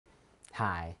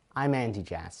Hi, I'm Andy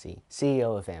Jassy,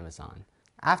 CEO of Amazon.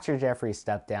 After Jeffrey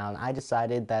stepped down, I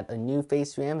decided that a new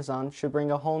face to Amazon should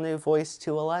bring a whole new voice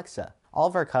to Alexa. All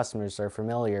of our customers are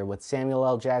familiar with Samuel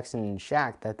L. Jackson and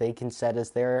Shaq that they can set as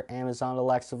their Amazon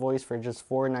Alexa voice for just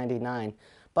 $4.99,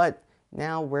 but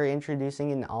now we're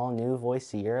introducing an all-new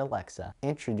voice to your Alexa.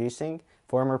 Introducing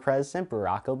former President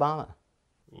Barack Obama.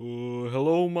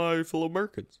 Hello, my fellow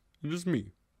Americans. It is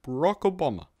me, Barack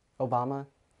Obama. Obama,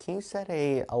 can you set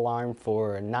a alarm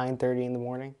for 9:30 in the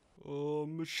morning?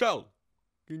 Michelle,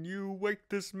 can you wake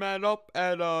this man up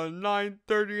at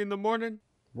 9:30 in the morning?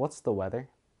 What's the weather?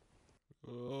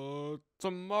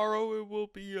 Tomorrow it will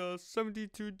be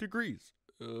 72 degrees.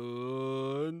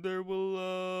 And there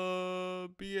will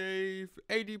be a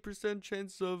 80%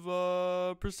 chance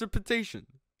of precipitation.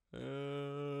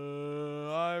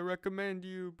 I recommend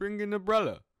you bring an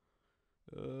umbrella.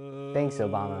 Thanks,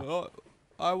 Obama.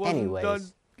 I wasn't done.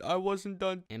 Anyways, I wasn't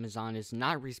done. Amazon is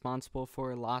not responsible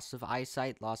for loss of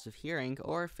eyesight, loss of hearing,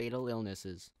 or fatal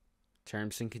illnesses.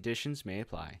 Terms and conditions may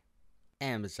apply.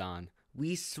 Amazon,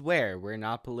 we swear we're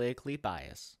not politically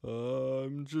biased.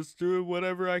 I'm just doing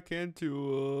whatever I can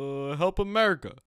to help America.